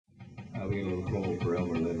I'll be a little promo for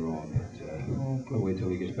Elmer later on, but I'll wait till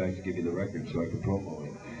he gets back to give you the record so I can promo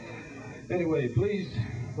it. Anyway, please,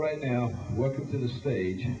 right now, welcome to the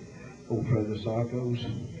stage, old friend of Sacco's.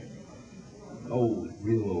 Old,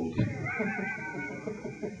 real old.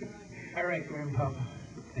 All right, Grandpapa.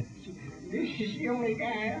 This is the only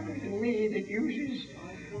guy other than me that uses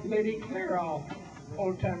Lady Clairol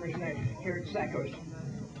Old Timers Night here at Sacco's.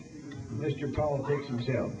 Mr. Politics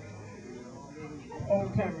himself.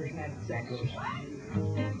 Old Timers Night at Sacco's.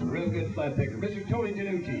 Real good flat picker. Mr. Tony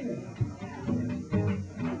Denucci.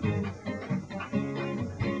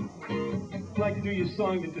 I'd like to do you a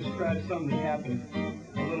song that describes something that happened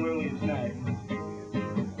a little earlier tonight.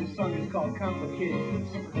 This song is called Complications.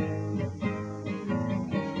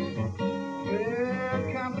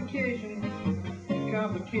 Well, complications,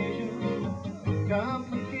 complications,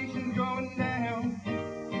 complications going down.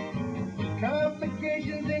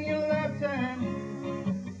 Complications in your lifetime,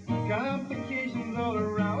 complications all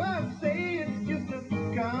around. I'd say it's just a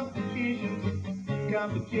complications,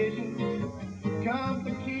 complications,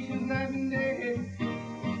 complications night and day.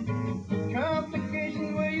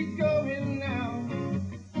 Complications where you going now,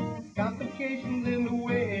 complications in the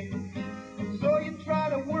way. So you try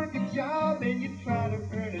to work a job and you try to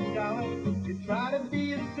earn a dollar. You try to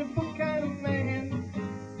be a simple kind of man.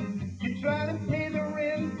 You try to pay the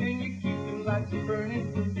rent and you keep the lights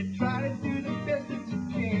burning. You try to do the best that you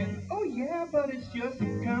can. Oh yeah, but it's just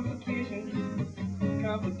complications,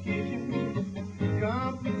 complications,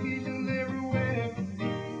 complications everywhere.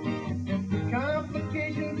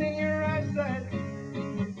 Complications in your eyesight,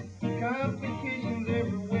 complications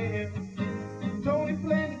everywhere. Tony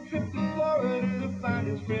planned a trip to Florida to find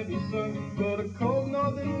his friendly son, but a cold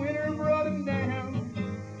northern winter brought him down.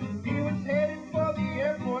 He was headed for the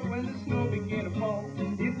airport when the snow began to fall.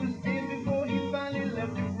 It was days before he finally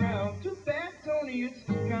left the ground. Too bad, Tony, it's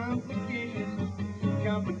complications,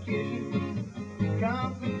 complications,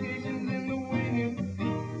 complications in the wind,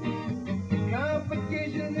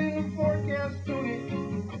 complications in the forecast, Tony,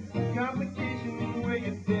 complications where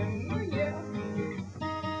you've been. Oh yeah.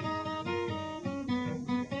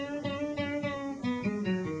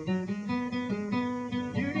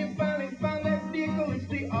 It's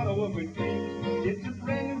the auto of her dreams. It's a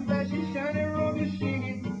brand new flashy, shiny road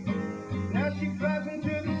machine. Now she drives into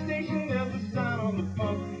the station. There's a sign on the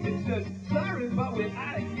pump. It says, sorry, but we're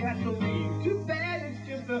out of gasoline. Too bad, it's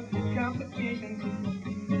just a complications,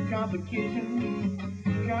 complications,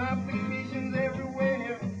 complications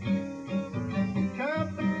everywhere.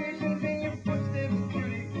 Complications in your footsteps,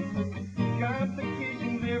 Judy.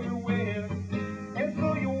 Complications everywhere. And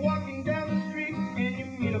so you're walking down the street and you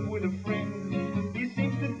meet up with a friend. He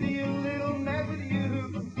seems to be a little mad with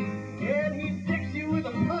you, and he dicks you with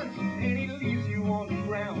a punch, and he leaves you on the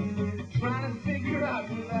ground, trying to figure out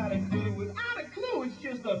without a clue. Without a clue, it's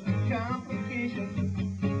just a complication,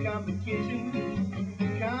 complication,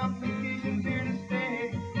 complications here to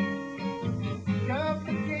stay.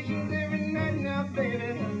 Complications every night now,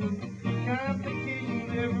 baby.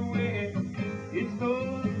 Complications everywhere. It's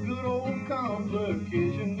those good old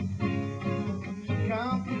complications.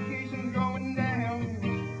 Complications going down.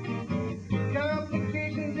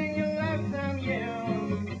 Complications in your lifetime, yeah.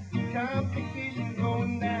 Complications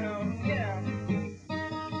going down, yeah.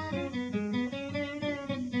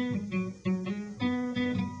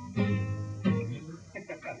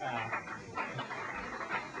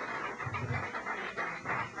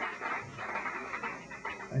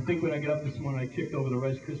 I think when I got up this morning, I kicked over the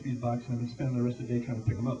Rice Krispies box and I've been spending the rest of the day trying to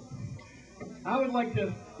pick them up. I would like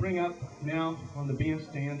to bring up now on the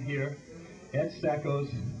bandstand here at Sacco's,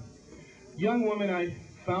 young woman I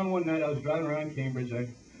found one night. I was driving around Cambridge. I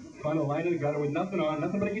found a line in the gutter with nothing on,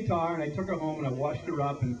 nothing but a guitar, and I took her home and I washed her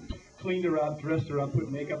up and cleaned her up, dressed her up,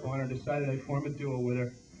 put makeup on her, decided I'd form a duo with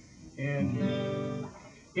her. And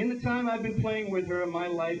in the time I've been playing with her, my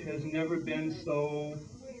life has never been so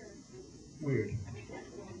weird.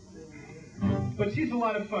 But she's a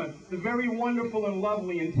lot of fun. The very wonderful and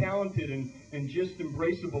lovely and talented and just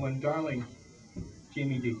embraceable and darling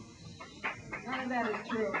Jamie D. None of that is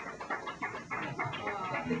true.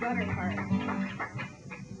 The gutter part.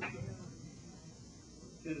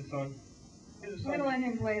 Here's a song. Here's a I'm gonna song. let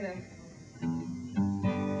him play this.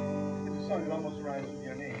 Here's a song that almost rhymes with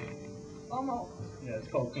your name. Almost. Yeah, it's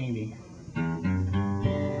called Amy.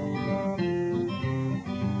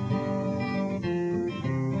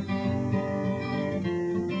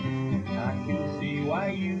 Why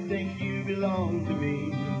you think you belong to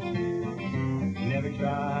me. Never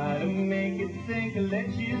try to make it think,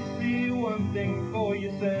 let you see one thing for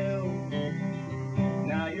yourself.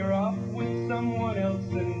 Now you're off with someone else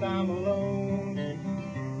and I'm alone.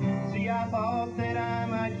 See, I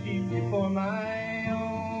keep you for my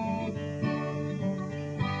own.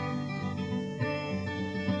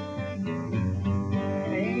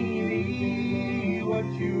 Maybe what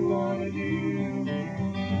you wanna do,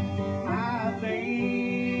 I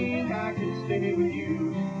think I could stay with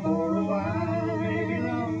you for a while, maybe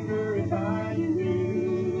longer if I do.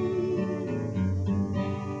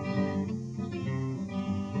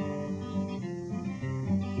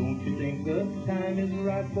 Don't you think the time is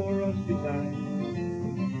right for us to time?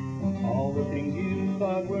 All the things you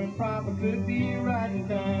thought weren't proper could be right in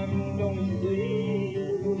time. Don't you see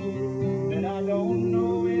that I don't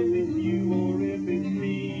know if it's you or if it's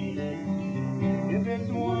me? If it's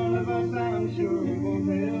one of us, I'm sure we both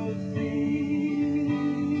will see.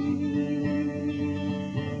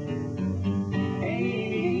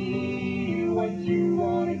 Hey, what you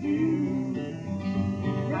wanna do?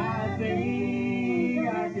 I think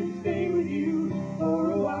I could stay with you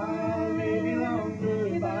for a while, maybe longer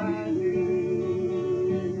if I do.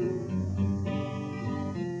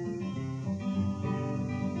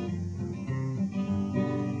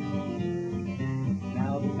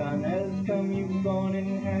 Now the time has come, you've gone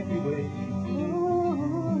and had your way.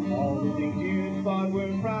 All the things you thought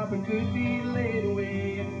were proper could be laid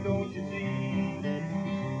away. And don't you see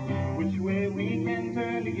which way we can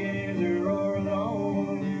turn together or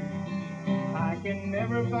alone? I can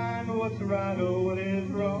never find what's right or what is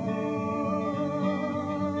wrong.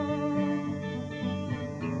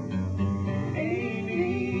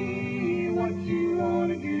 Amy, what you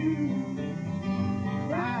wanna do?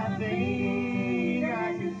 I think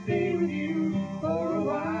I could stay with you for a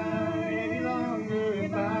while, maybe longer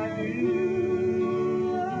if I do.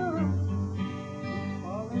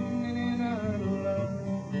 Falling in and out of love,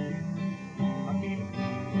 I keep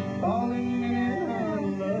falling in and out of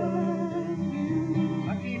love.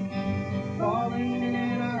 I keep falling in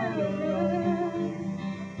and out of love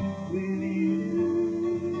with you.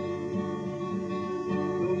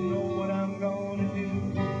 Don't know what I'm gonna do.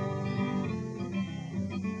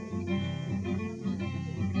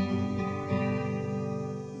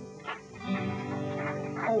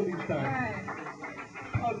 All these times.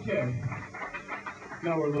 Right. Okay.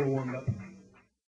 Now we're a little warmed up.